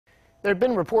There have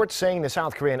been reports saying the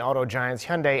South Korean auto giants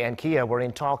Hyundai and Kia were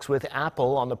in talks with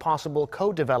Apple on the possible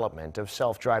co-development of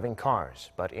self-driving cars.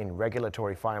 But in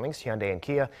regulatory filings, Hyundai and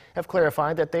Kia have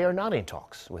clarified that they are not in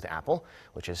talks with Apple,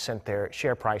 which has sent their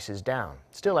share prices down.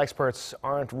 Still, experts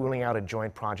aren't ruling out a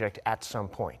joint project at some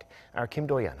point. Our Kim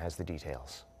Do-yeon has the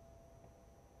details.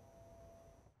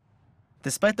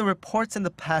 Despite the reports in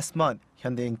the past month,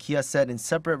 Hyundai and Kia said in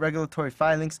separate regulatory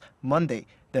filings Monday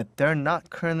that they're not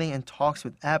currently in talks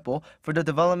with Apple for the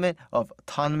development of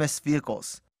autonomous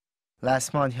vehicles.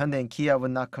 Last month, Hyundai and Kia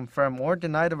would not confirm or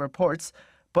deny the reports,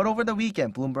 but over the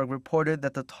weekend, Bloomberg reported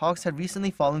that the talks had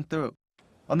recently fallen through.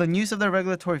 On the news of their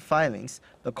regulatory filings,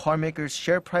 the carmakers'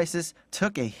 share prices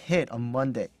took a hit on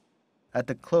Monday. At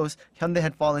the close, Hyundai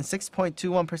had fallen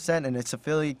 6.21% and its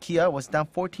affiliate Kia was down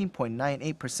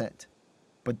 14.98%.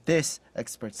 But this,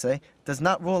 experts say, does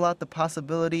not rule out the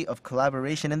possibility of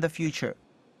collaboration in the future.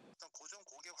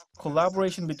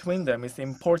 Collaboration between them is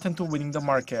important to winning the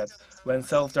market. When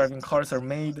self-driving cars are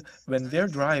made, when they're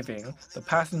driving, the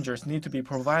passengers need to be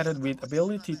provided with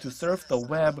ability to surf the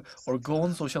web or go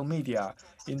on social media.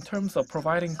 In terms of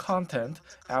providing content,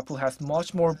 Apple has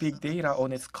much more big data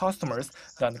on its customers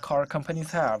than car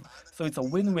companies have, so it's a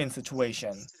win-win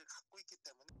situation.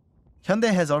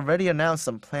 Hyundai has already announced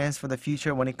some plans for the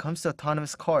future when it comes to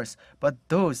autonomous cars, but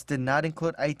those did not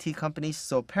include IT companies,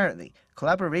 so apparently,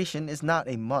 collaboration is not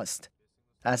a must.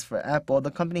 As for Apple,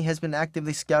 the company has been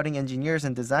actively scouting engineers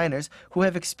and designers who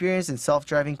have experience in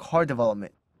self-driving car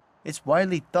development. It's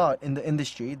widely thought in the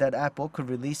industry that Apple could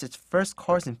release its first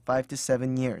cars in 5 to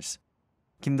 7 years.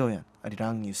 Kim Do-yeon,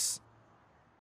 Arirang News.